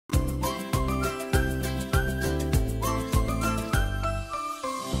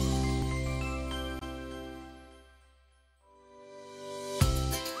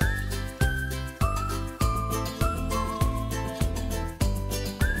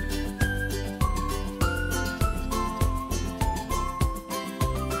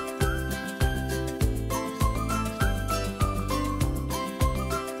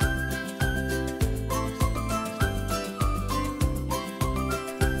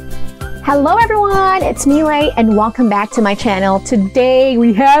Hello everyone, it's Milay and welcome back to my channel. Today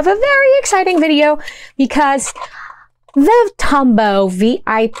we have a very exciting video because the Tombow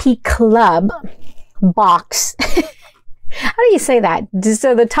VIP Club box, how do you say that?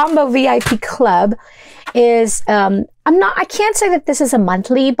 So the Tombow VIP Club is, I can't say that this is a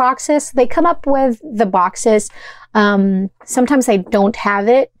monthly boxes. They come up with the boxes. Sometimes they don't have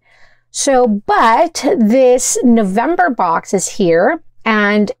it. So, but this November box is here.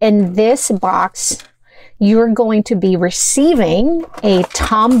 And in this box, you're going to be receiving a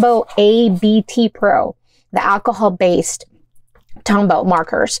Tombow ABT Pro, the alcohol-based Tombow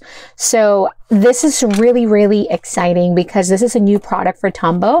markers. So this is really, really exciting because this is a new product for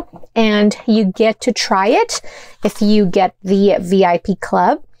Tombow and you get to try it if you get the VIP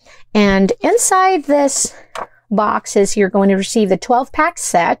Club. And inside this box is you're going to receive the 12-pack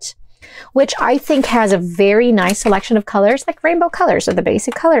set, which I think has a very nice selection of colors, like rainbow colors are the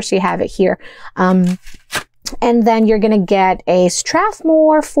basic colors. So you have it here. And then you're going to get a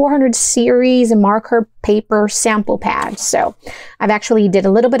Strathmore 400 series marker paper sample pad. So I've actually did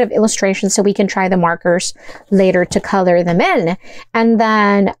a little bit of illustration so we can try the markers later to color them in. And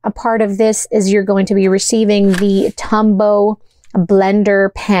then a part of this is you're going to be receiving the Tombow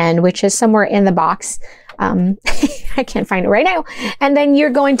blender pen, which is somewhere in the box. I can't find it right now. And then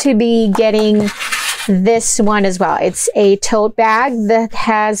you're going to be getting this one as well. It's a tote bag that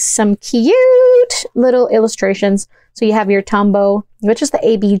has some cute little illustrations. So you have your Tombow, which is the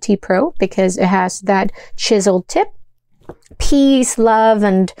ABT Pro, because it has that chiseled tip, peace, love,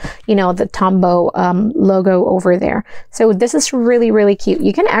 and you know, the Tombow logo over there. So this is really, really cute.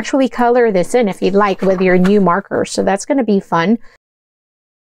 You can actually color this in if you'd like with your new markers. So that's going to be fun.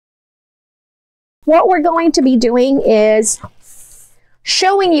 What we're going to be doing is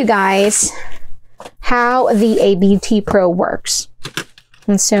showing you guys how the ABT Pro works.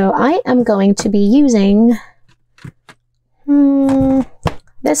 And so I am going to be using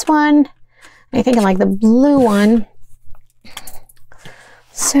this one. I think I like the blue one.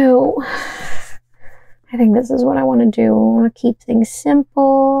 So I think this is what I want to do. I want to keep things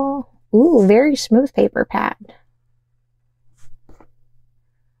simple. Ooh, very smooth paper pad.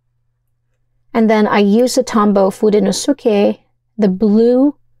 And then I use the Tombow Fudenosuke, the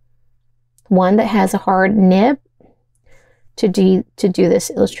blue one that has a hard nib, to do this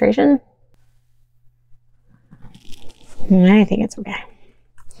illustration. I think it's okay.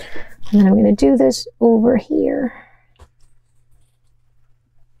 And then I'm going to do this over here.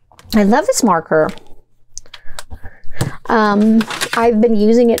 I love this marker. I've been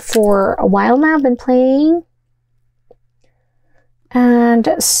using it for a while now. I've been playing.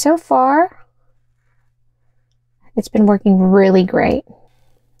 And so far, it's been working really great.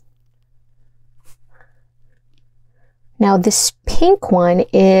 Now this pink one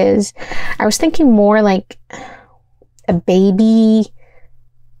is, I was thinking more like a baby,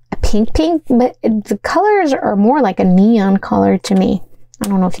 a pink, but the colors are more like a neon color to me. I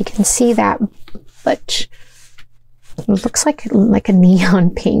don't know if you can see that, but it looks like a neon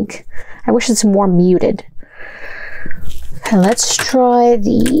pink. I wish it's more muted. Okay, let's try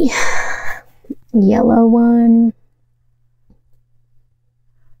the yellow one.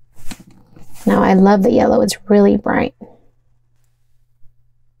 Now I love the yellow, it's really bright.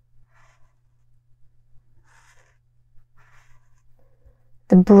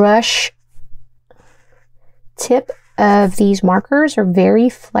 The brush tip of these markers are very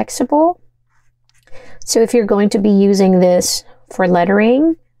flexible. So if you're going to be using this for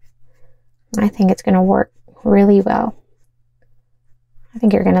lettering, I think it's going to work really well. I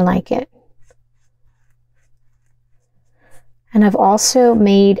think you're going to like it. And I've also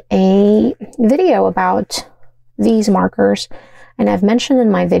made a video about these markers. And I've mentioned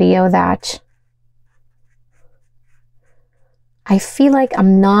in my video that I feel like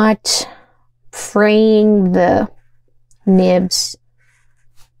I'm not fraying the nibs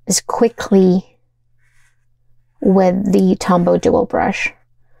as quickly with the Tombow dual brush.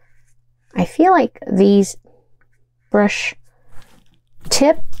 I feel like these brush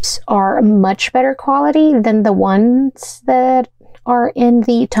tips are much better quality than the ones that are in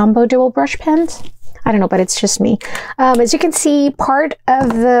the Tombow dual brush pens. I don't know, but it's just me. As you can see, part of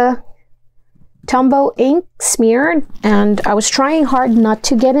the Tombow ink smeared, and I was trying hard not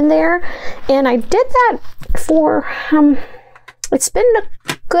to get in there, and I did that for it's been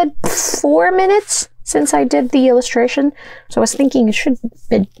a good 4 minutes since I did the illustration, so I was thinking it should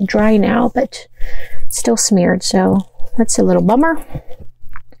be dry now, but it's still smeared, so that's a little bummer.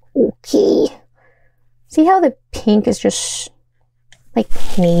 Okay, see how the pink is just like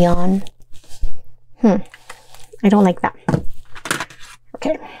neon? I don't like that.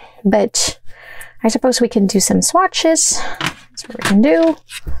 okay. But I suppose we can do some swatches. That's what we can do.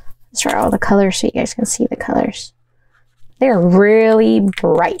 Let's try all the colors so you guys can see the colors. They're really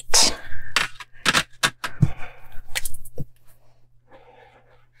bright.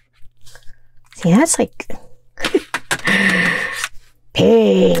 See, that's like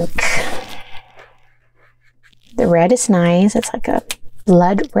pink. The red is nice. It's like a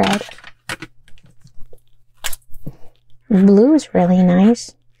blood red. Blue is really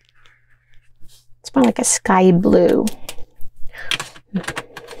nice. It's more like a sky blue.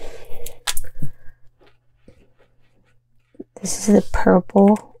 This is the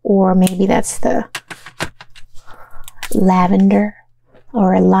purple, or maybe that's the lavender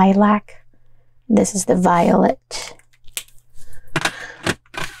or a lilac. This is the violet.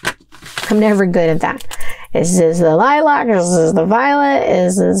 I'm never good at that. Is this the lilac? Is this the violet?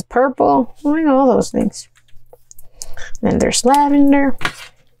 Is this purple? I know all those things. Then there's lavender.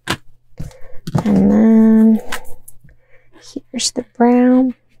 And then here's the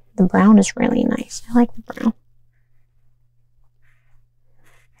brown. The brown is really nice. I like the brown.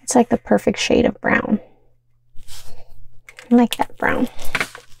 It's like the perfect shade of brown. I like that brown.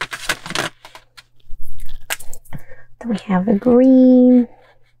 Then we have a green.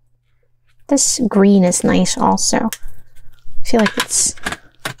 This green is nice also. I feel like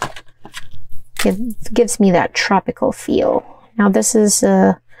it gives me that tropical feel. Now this is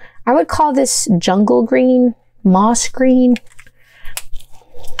I would call this jungle green, moss green.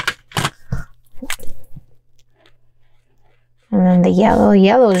 And then the yellow.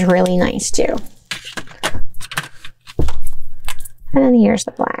 Yellow is really nice too. And then here's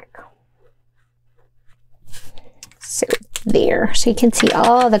the black. So there. So you can see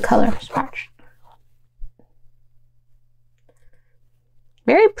all the colors. Watch.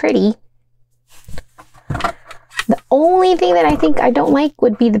 Very pretty. The only thing that I think I don't like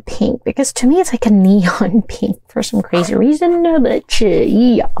would be the pink, because to me it's like a neon pink for some crazy reason. But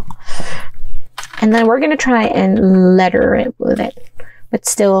yeah. And then we're going to try and letter it with it. But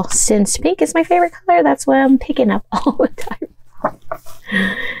still, since pink is my favorite color, that's what I'm picking up all the time.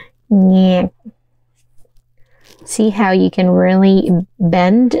 Yeah. See how you can really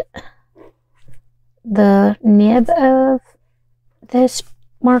bend the nib of this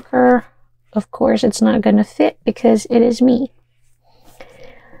marker? Of course, it's not going to fit because it is me.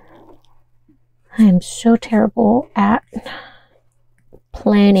 I am so terrible at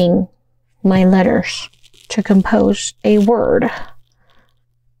planning my letters to compose a word.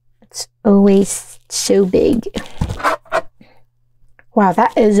 It's always so big. Wow,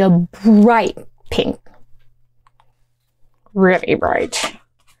 that is a bright pink. Really bright.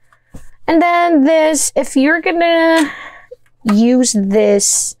 And then this, if you're gonna use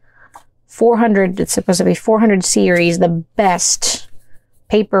this 400, it's supposed to be 400 series, the best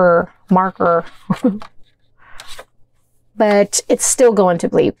paper marker, but it's still going to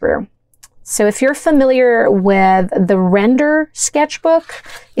bleed through. So if you're familiar with the Render sketchbook,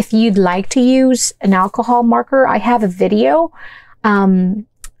 if you'd like to use an alcohol marker, I have a video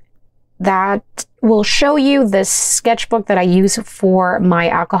that will show you this sketchbook that I use for my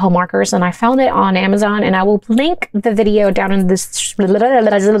alcohol markers, and I found it on Amazon, and I will link the video down in the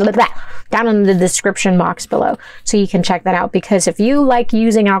description box below so you can check that out, because if you like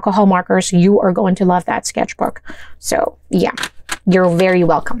using alcohol markers, you are going to love that sketchbook. So yeah, you're very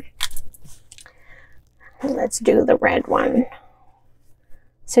welcome. Let's do the red one.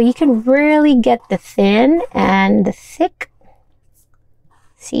 So you can really get the thin and the thick.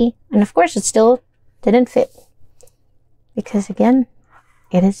 See? And of course it still didn't fit, because again,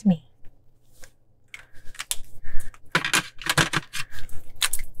 it is me.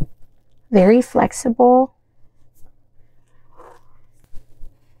 Very flexible.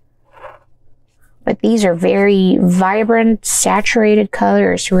 But these are very vibrant, saturated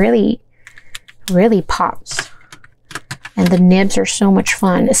colors. Really pops. And the nibs are so much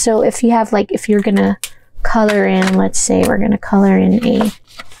fun. So if you have, like, if you're gonna color in, let's say we're gonna color in a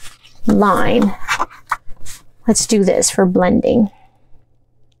line. Let's do this for blending.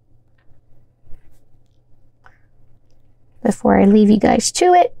 Before I leave you guys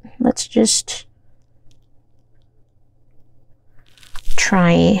to it, let's just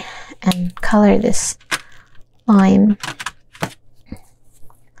try and color this line.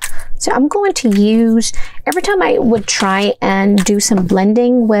 So I'm going to use, every time I would try and do some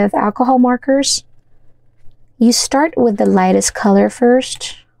blending with alcohol markers, you start with the lightest color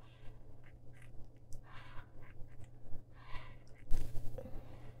first.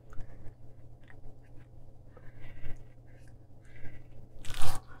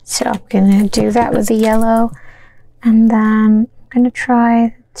 So I'm gonna do that with the yellow, and then I'm going to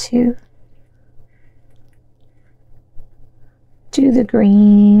try to do the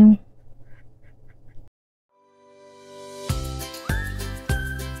green.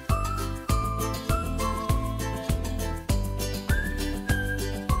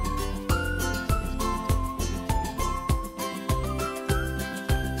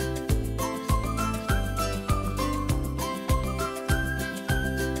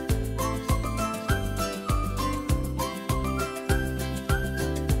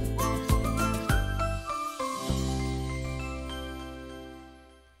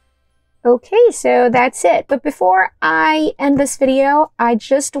 Okay, so that's it. But before I end this video, I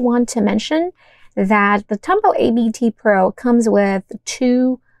just want to mention that the Tombow ABT Pro comes with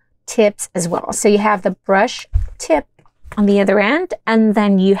 2 tips as well. So you have the brush tip on the other end, and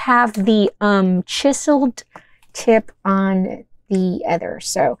then you have the chiseled tip on the other.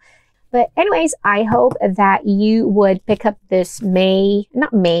 So, but anyways, I hope that you would pick up this what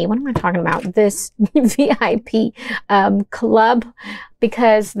am I talking about? This VIP club,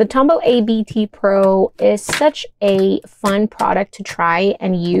 because the Tombow ABT Pro is such a fun product to try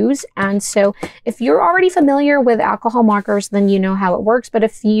and use. And so if you're already familiar with alcohol markers, then you know how it works. But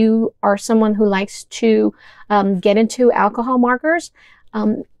if you are someone who likes to get into alcohol markers,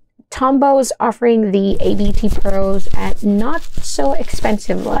 Tombow's offering the ABT Pros at not so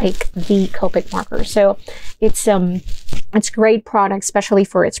expensive like the Copic marker. So it's great product, especially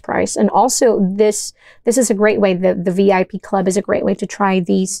for its price. And also this is a great way, the VIP Club is a great way to try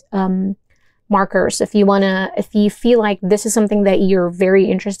these markers. If you feel like this is something that you're very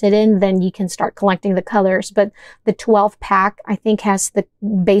interested in, then you can start collecting the colors. But the 12 pack, I think, has the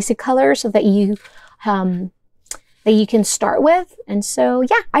basic colors so that you can start with. And so,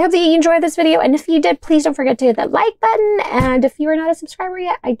 yeah, I hope that you enjoyed this video. And if you did, please don't forget to hit that like button. And if you are not a subscriber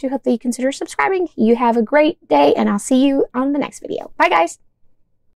yet, I do hope that you consider subscribing. You have a great day, and I'll see you on the next video. Bye, guys.